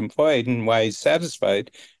always employed and why he's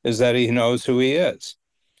satisfied is that he knows who he is.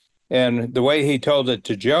 And the way he told it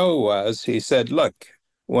to Joe was, he said, look,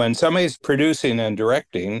 when somebody's producing and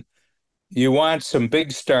directing, you want some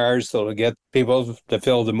big stars that'll get people to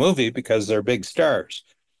fill the movie because they're big stars,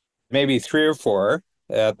 maybe three or four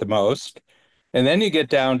at the most. And then you get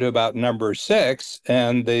down to about number six,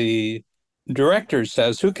 and the director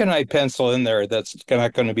says, who can I pencil in there that's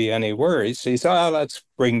not going to be any worries? He said, oh, let's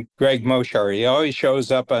bring Greg Moshar. He always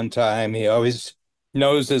shows up on time. He always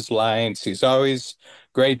knows his lines. He's always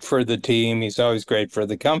great for the team. He's always great for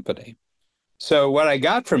the company. So what I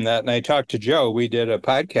got from that, and I talked to Joe, we did a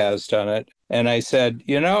podcast on it, and I said,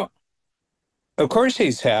 of course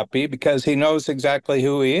he's happy because he knows exactly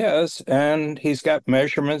who he is and he's got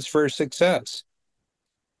measurements for success.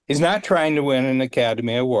 He's not trying to win an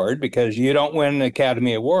Academy Award because you don't win an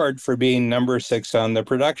Academy Award for being number six on the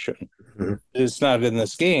production. Hmm. It's not in the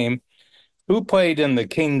scheme. Who played in The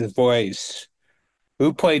King's Voice?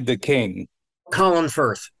 Who played the king? Colin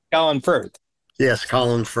Firth. Colin Firth. Yes,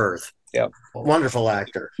 Colin Firth. Yep. Wonderful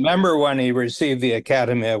actor. Remember when he received the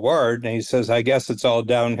Academy Award and he says, I guess it's all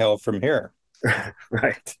downhill from here.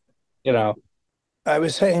 Right. You know, I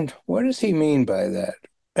was saying, what does he mean by that?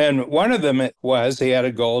 And one of them was he had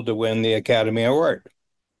a goal to win the Academy Award.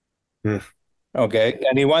 Hmm. Okay.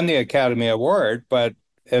 And he won the Academy Award, but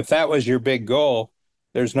if that was your big goal,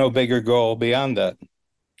 there's no bigger goal beyond that.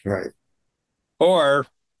 Right. Or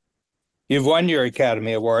you've won your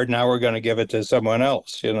Academy Award, now we're going to give it to someone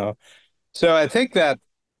else. So I think that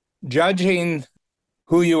judging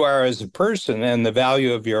who you are as a person and the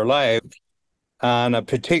value of your life on a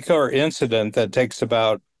particular incident that takes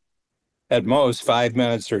about at most 5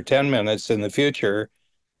 minutes or 10 minutes in the future,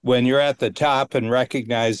 when you're at the top and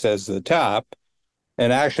recognized as the top,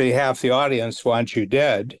 and actually half the audience wants you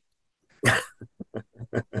dead.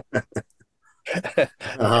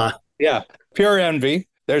 Uh-huh. Yeah, pure envy.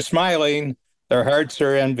 They're smiling, their hearts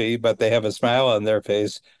are envy, but they have a smile on their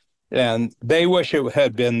face. And they wish it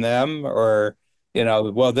had been them, or,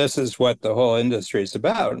 well, this is what the whole industry is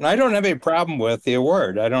about. And I don't have any problem with the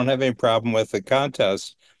award. I don't have any problem with the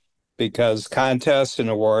contest because contests and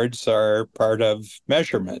awards are part of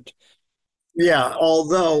measurement. Yeah,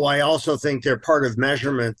 although I also think they're part of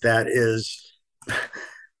measurement that is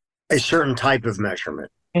a certain type of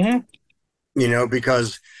measurement, Mm-hmm.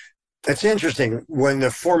 because it's interesting when the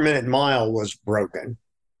 4 minute mile was broken,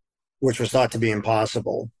 which was thought to be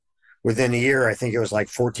impossible. Within a year, I think it was like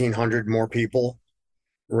 1,400 more people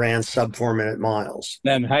ran sub 4 minute miles.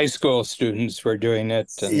 Then high school students were doing it.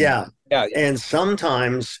 And Yeah. yeah, And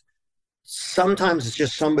sometimes it's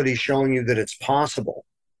just somebody showing you that it's possible.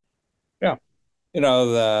 yeah.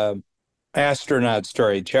 The astronaut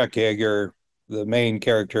story, Chuck Yeager, the main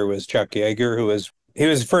character was Chuck Yeager, he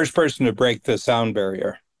was the first person to break the sound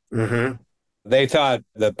barrier. Hmm. They thought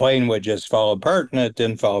the plane would just fall apart, and it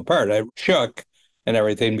didn't fall apart. It shook and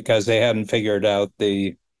everything because they hadn't figured out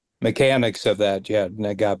the mechanics of that yet, and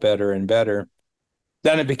it got better and better.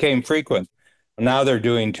 Then it became frequent. Now they're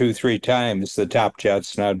doing two, three times. The top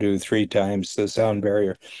jets now do three times the sound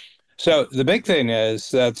barrier. So the big thing is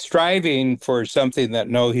that striving for something that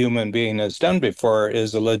no human being has done before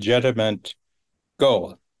is a legitimate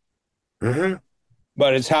goal, Hmm.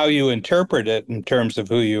 but it's how you interpret it in terms of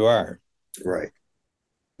who you are. Right.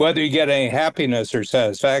 Whether you get any happiness or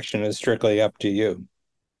satisfaction is strictly up to you.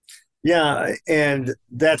 Yeah. And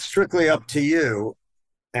that strictly up to you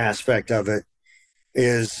aspect of it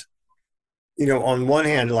is, on one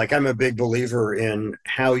hand, like I'm a big believer in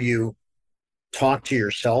how you talk to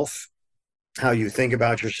yourself, how you think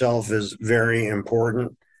about yourself is very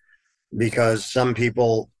important because some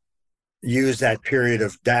people use that period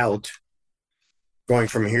of doubt going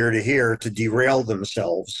from here to here to derail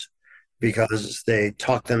themselves because they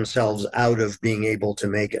talk themselves out of being able to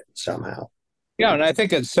make it somehow. Yeah, and I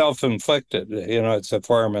think it's self-inflicted. It's a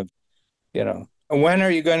form of, when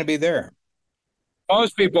are you going to be there?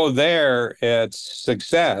 Most people there, it's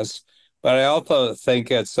success, but I also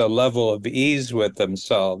think it's a level of ease with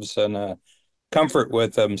themselves and a comfort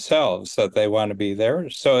with themselves that they want to be there.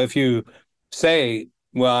 So if you say,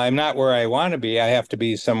 well, I'm not where I want to be, I have to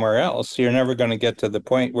be somewhere else, you're never going to get to the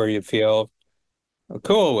point where you feel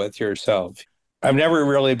cool with yourself. I've never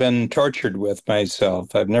really been tortured with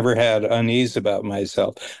myself. I've never had unease about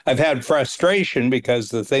myself. I've had frustration because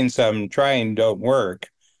the things I'm trying don't work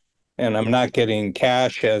and I'm not getting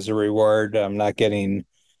cash as a reward. I'm not getting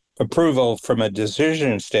approval from a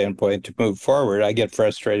decision standpoint to move forward. I get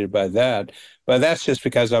frustrated by that, but that's just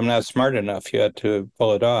because I'm not smart enough yet to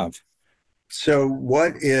pull it off. So,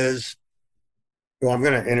 well, I'm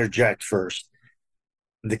going to interject first.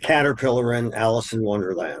 The caterpillar in Alice in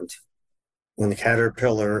Wonderland, when the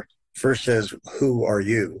caterpillar first says, "Who are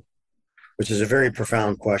you?" which is a very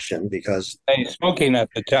profound question because, He's smoking at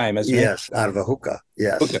the time, isn't he? yes, out of a hookah. Okay.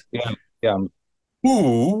 Yes. Yeah. Yeah.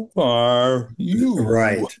 Who are you?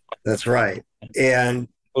 Right. That's right. And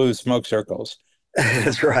Blue smoke circles.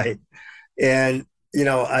 that's right. And,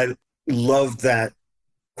 I loved that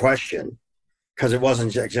question because it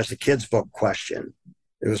wasn't just a kid's book question.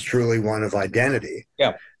 It was truly one of identity.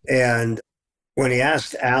 Yeah. And when he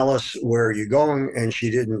asked Alice, "Where are you going?" and she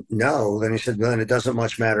didn't know, then he said, "Then it doesn't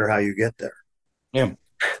much matter how you get there, Yeah.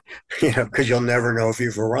 because you'll never know if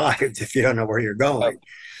you've arrived if you don't know where you're Yeah. going."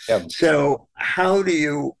 Yeah. So, how do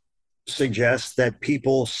you suggest that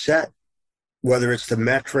people set, whether it's the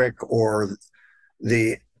metric or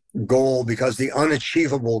the goal, because the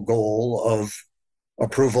unachievable goal of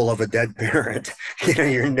approval of a dead parent,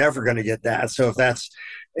 you're never going to get that. So if that's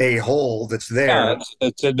a hole that's Yeah. there,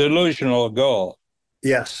 It's a delusional goal.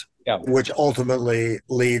 yes, Yeah. which ultimately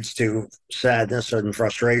leads to sadness and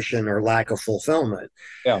frustration or lack of fulfillment.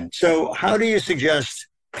 Yeah. So how do you suggest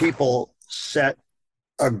people set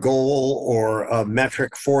a goal or a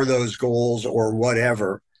metric for those goals or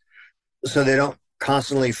whatever so they don't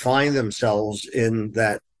constantly find themselves in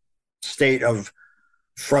that state of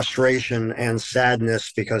frustration and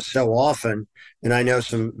sadness? Because so often, and I know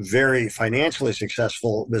some very financially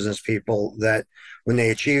successful business people that when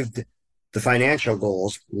they achieved the financial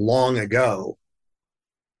goals long ago,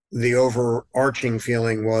 the overarching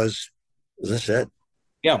feeling was, "Is this it?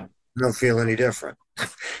 Yeah. I don't feel any different."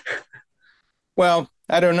 Well,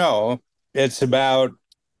 I don't know. It's about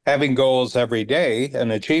having goals every day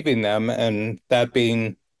and achieving them and that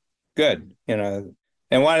being good.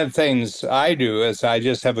 And one of the things I do is I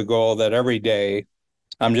just have a goal that every day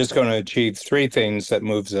I'm just going to achieve three things that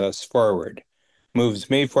moves us forward. Moves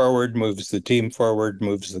me forward, moves the team forward,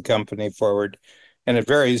 moves the company forward. And it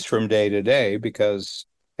varies from day to day because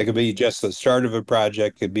it could be just the start of a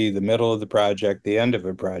project, could be the middle of the project, the end of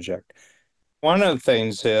a project. One of the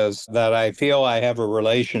things is that I feel I have a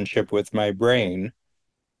relationship with my brain.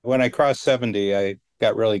 When I crossed 70, I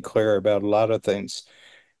got really clear about a lot of things.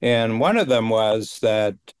 And one of them was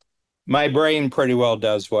that my brain pretty well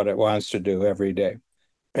does what it wants to do every day.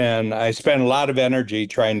 And I spent a lot of energy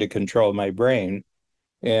trying to control my brain.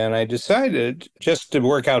 And I decided just to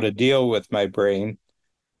work out a deal with my brain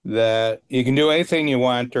that you can do anything you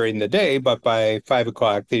want during the day, but by 5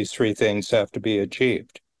 o'clock, these three things have to be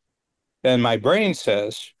achieved. And my brain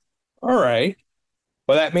says, all right,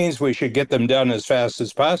 well, that means we should get them done as fast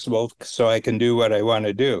as possible so I can do what I want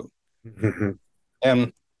to do.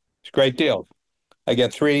 And it's a great deal. I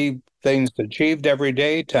get three things achieved every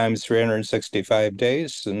day times 365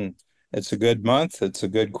 days, and it's a good month, it's a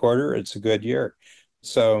good quarter, it's a good year.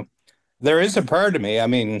 So there is a part of me, I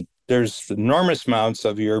mean, there's enormous amounts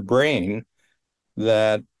of your brain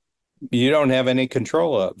that you don't have any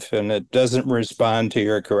control of, and it doesn't respond to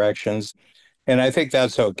your corrections. And I think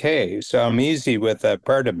that's okay. So I'm easy with that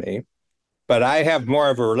part of me. But I have more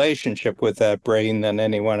of a relationship with that brain than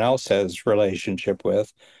anyone else has relationship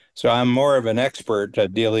with. So I'm more of an expert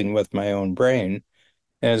at dealing with my own brain.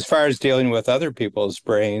 And as far as dealing with other people's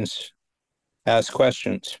brains, ask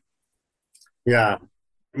questions. Yeah.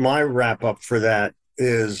 My wrap up for that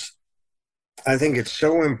is I think it's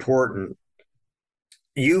so important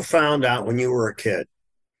You found out when you were a kid,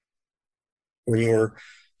 when you were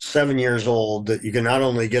 7 years old, that you can not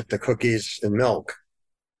only get the cookies and milk,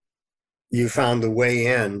 you found the way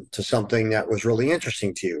in to something that was really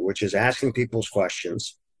interesting to you, which is asking people's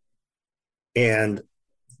questions and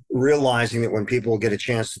realizing that when people get a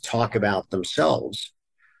chance to talk about themselves,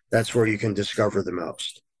 that's where you can discover the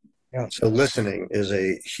most. Yeah. So listening is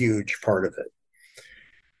a huge part of it.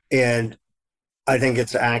 And I think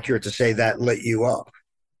it's accurate to say that lit you up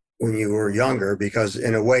when you were younger, because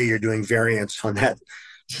in a way you're doing variants on that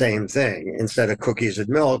same thing. Instead of cookies and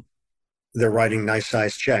milk, they're writing nice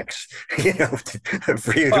sized checks, for you to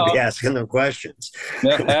be Well, asking them questions.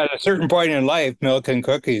 at a certain point in life, milk and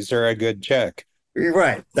cookies are a good check. You're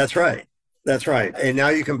right. That's right. That's right. And now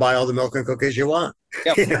you can buy all the milk and cookies you want,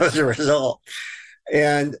 Yep. as a result.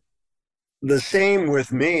 And the same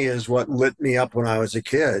with me is what lit me up when I was a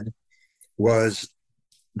kid was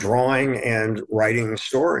drawing and writing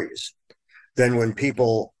stories. Then when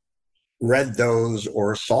people read those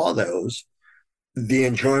or saw those, the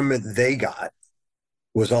enjoyment they got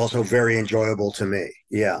was also very enjoyable to me.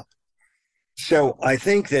 Yeah. So I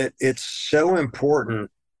think that it's so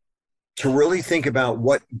important to really think about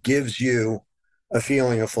what gives you a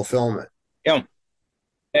feeling of fulfillment. Yep.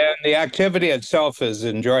 And the activity itself is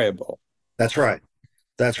enjoyable. That's right.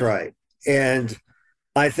 That's right. And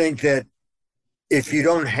I think that if you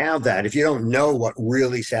don't have that, if you don't know what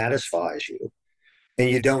really satisfies you and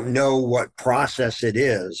you don't know what process it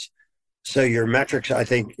is, so your metrics, I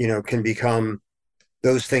think, can become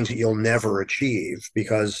those things that you'll never achieve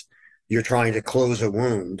because you're trying to close a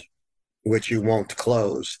wound, which you won't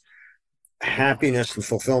close. Happiness and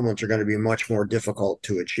fulfillment are going to be much more difficult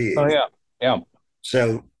to Oh, achieve. yeah. Yeah.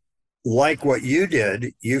 So, like what you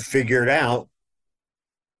did, you figured out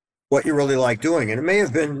what you really like doing. And it may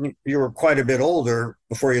have been you were quite a bit older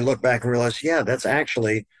before you look back and realize, yeah, that's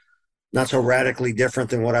actually not so radically different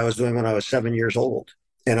than what I was doing when I was 7 years old.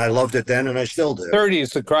 And I loved it then and I still do. 30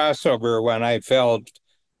 is the crossover when I felt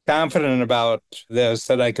confident about this,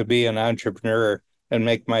 that I could be an entrepreneur and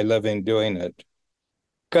make my living doing it.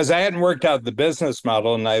 Because I hadn't worked out the business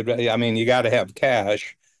model, and I mean, you got to have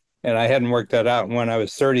cash, and I hadn't worked that out. And when I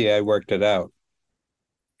was 30, I worked it out.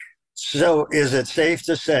 So, is it safe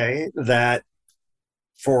to say that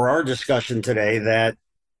for our discussion today, that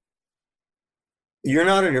you're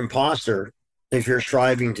not an imposter if you're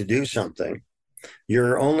striving to do something?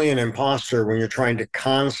 You're only an imposter when you're trying to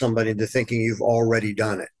con somebody into thinking you've already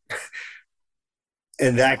done it.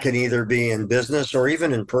 And that can either be in business or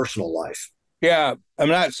even in personal life. Yeah, I'm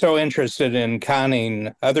not so interested in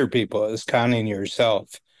conning other people as conning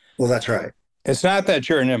yourself. Well, that's right. It's not that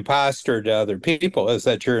you're an imposter to other people, it's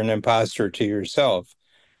that you're an imposter to yourself.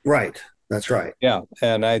 Right. That's right. Yeah.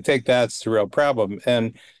 And I think that's the real problem.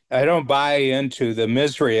 And I don't buy into the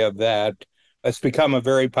misery of that. It's become a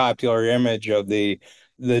very popular image of the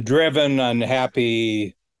driven,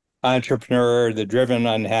 unhappy entrepreneur, the driven,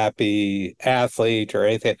 unhappy athlete, or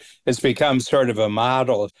anything. It's become sort of a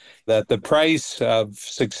model that the price of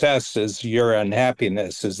success is your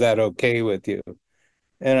unhappiness. Is that okay with you?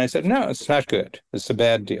 And I said, no, it's not good. It's a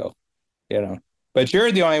bad deal, you know. But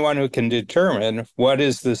you're the only one who can determine what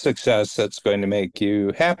is the success that's going to make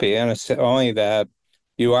you happy. And it's only that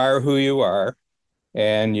you are who you are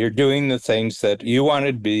and you're doing the things that you want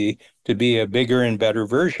to be a bigger and better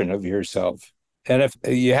version of yourself. And if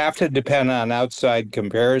you have to depend on outside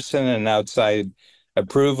comparison and outside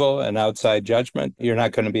approval and outside judgment, you're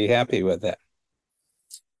not going to be happy with that.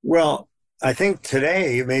 Well, I think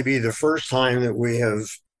today may be the first time that we have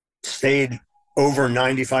stayed over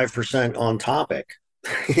 95% on topic.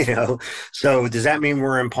 you know, so does that mean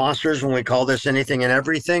we're imposters when we call this anything and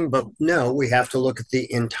everything? But no, we have to look at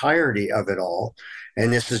the entirety of it all.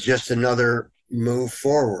 And this is just another move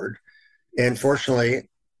forward. And fortunately,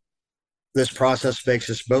 this process makes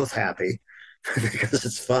us both happy because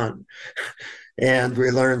it's fun and we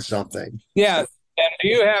learn something. Yeah. And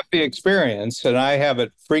you have the experience, and I have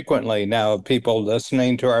it frequently now of people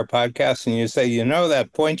listening to our podcast, and you say, you know,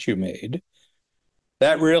 that point you made,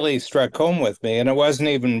 that really struck home with me. And it wasn't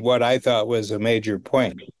even what I thought was a major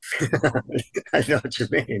point. I know what you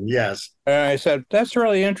mean. Yes. And I said, that's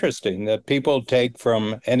really interesting that people take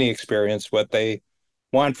from any experience what they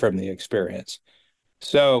want from the experience.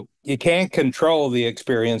 So you can't control the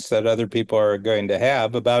experience that other people are going to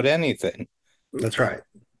have about anything. That's right.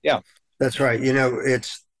 Yeah. That's right.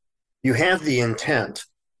 It's you have the intent.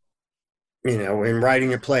 In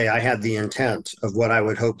writing a play, I had the intent of what I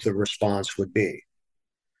would hope the response would be.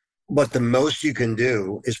 But the most you can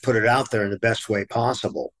do is put it out there in the best way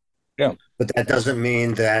possible. Yeah. But that doesn't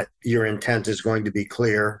mean that your intent is going to be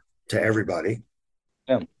clear to everybody.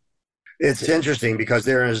 Yeah. It's interesting because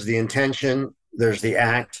there is the intention, there's the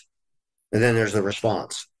act, and then there's the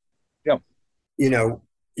response. Yeah. You know,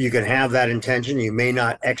 you can have that intention, you may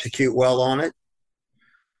not execute well on it,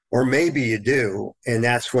 or maybe you do, and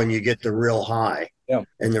that's when you get the real high Yeah.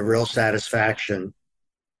 and the real satisfaction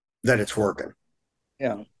that it's working.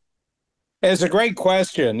 Yeah. It's a great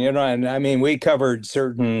question, and I mean, we covered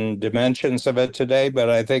certain dimensions of it today, but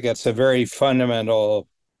I think it's a very fundamental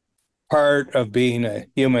part of being a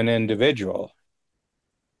human individual.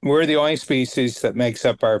 We're the only species that makes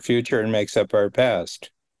up our future and makes up our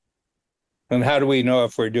past. And how do we know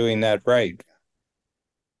if we're doing that right?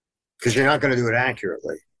 Because you're not going to do it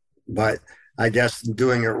accurately. But I guess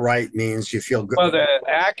doing it right means you feel good. Well, the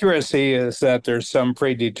accuracy is that there's some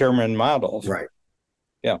predetermined model. Right.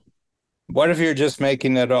 Yeah. What if you're just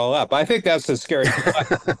making it all up? I think that's a scary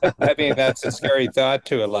thought. I mean, that's a scary thought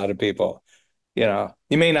to a lot of people. You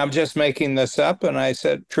mean I'm just making this up? And I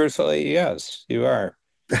said, truthfully, yes, you are.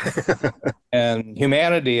 And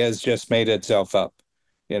humanity has just made itself up,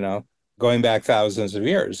 you know, going back thousands of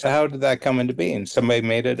years. How did that come into being? Somebody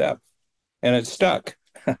made it up and it stuck.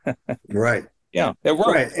 Right. Yeah, it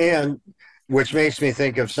worked. Right. And which makes me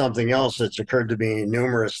think of something else that's occurred to me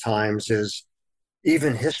numerous times is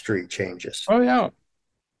even history changes. Oh, yeah.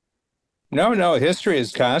 No, history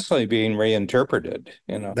is constantly being reinterpreted,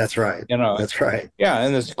 That's right. you know, That's right. yeah.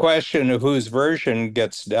 And this question of whose version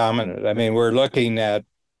gets dominant. I mean, we're looking at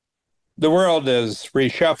the world is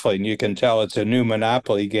reshuffling. You can tell it's a new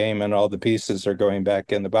Monopoly game and all the pieces are going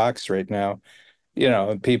back in the box right now.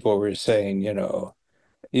 And people were saying,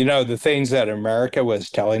 the things that America was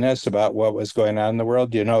telling us about what was going on in the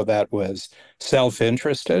world, that was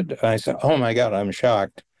self-interested. And I said, oh my God, I'm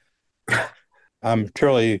shocked. I'm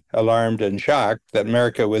truly alarmed and shocked that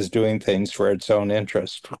America was doing things for its own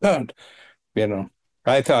interest. God,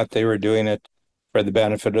 I thought they were doing it for the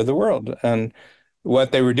benefit of the world. And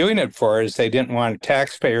what they were doing it for is they didn't want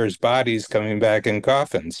taxpayers' bodies coming back in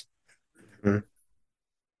coffins. Mhm.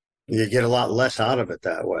 You get a lot less out of it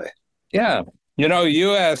that way. Yeah.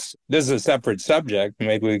 U.S., this is a separate subject.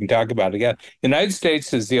 Maybe we can talk about it again. United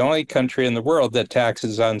States is the only country in the world that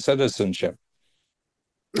taxes on citizenship.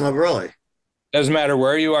 Oh, really? Doesn't matter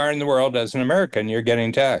where you are in the world as an American, you're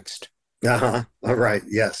getting taxed. Uh-huh. All right.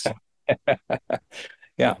 Yes.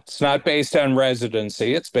 Yeah. It's not based on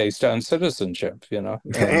residency, it's based on citizenship,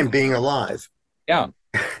 And being alive. Yeah.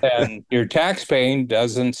 And your tax paying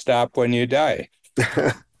doesn't stop when you die.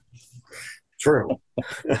 True.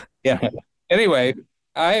 Yeah. Anyway,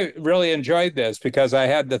 I really enjoyed this because I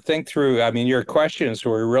had to think through. I mean, your questions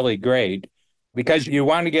were really great because you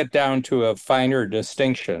want to get down to a finer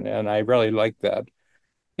distinction. And I really like that.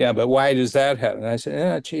 Yeah, but why does that happen? And I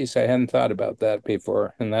said, geez, I hadn't thought about that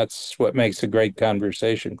before. And that's what makes a great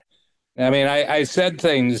conversation. I mean, I said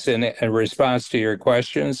things in response to your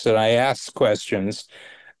questions, and I asked questions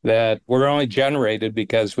that were only generated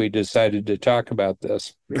because we decided to talk about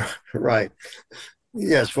this. Right.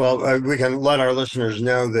 Yes. Well, we can let our listeners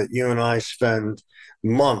know that you and I spend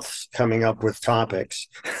months coming up with topics.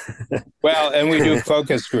 Well, and we do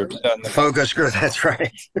focus groups on the Focus group. That's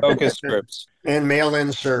right. focus groups. And mail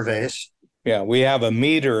in surveys. Yeah, we have a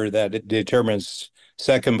meter that it determines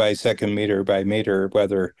second by second, meter by meter,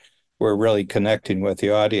 whether we're really connecting with the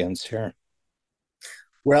audience here.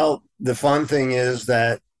 Well, the fun thing is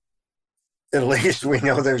that at least we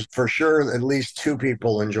know there's for sure at least two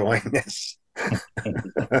people enjoying this.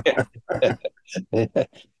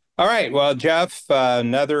 All right. Well, Jeff,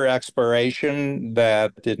 another exploration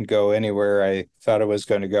that didn't go anywhere I thought it was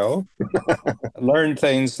going to go. Learned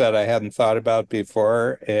things that I hadn't thought about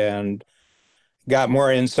before and got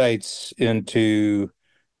more insights into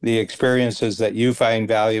the experiences that you find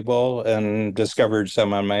valuable and discovered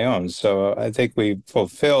some on my own. So I think we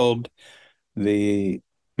fulfilled the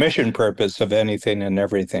mission purpose of anything and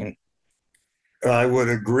everything. I would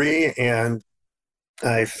agree. And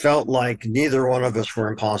I felt like neither one of us were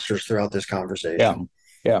imposters throughout this conversation.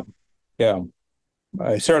 Yeah.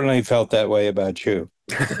 I certainly felt that way about you.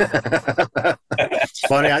 It's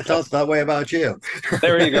funny. I felt that way about you.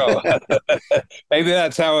 There you go. Maybe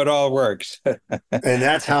that's how it all works. And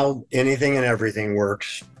that's how anything and everything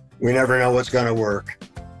works. We never know what's going to work,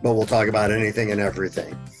 but we'll talk about anything and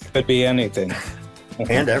everything. Could be anything.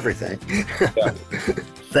 And everything. Yeah.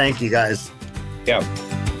 Thank you, guys. Yeah.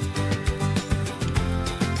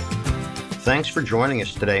 Thanks for joining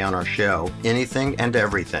us today on our show, Anything and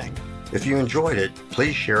Everything. If you enjoyed it,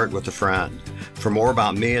 please share it with a friend. For more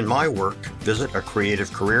about me and my work, visit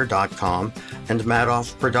acreativecareer.com and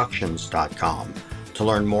madoffproductions.com. To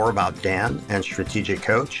learn more about Dan and Strategic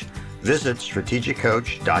Coach, visit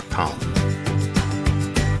strategiccoach.com.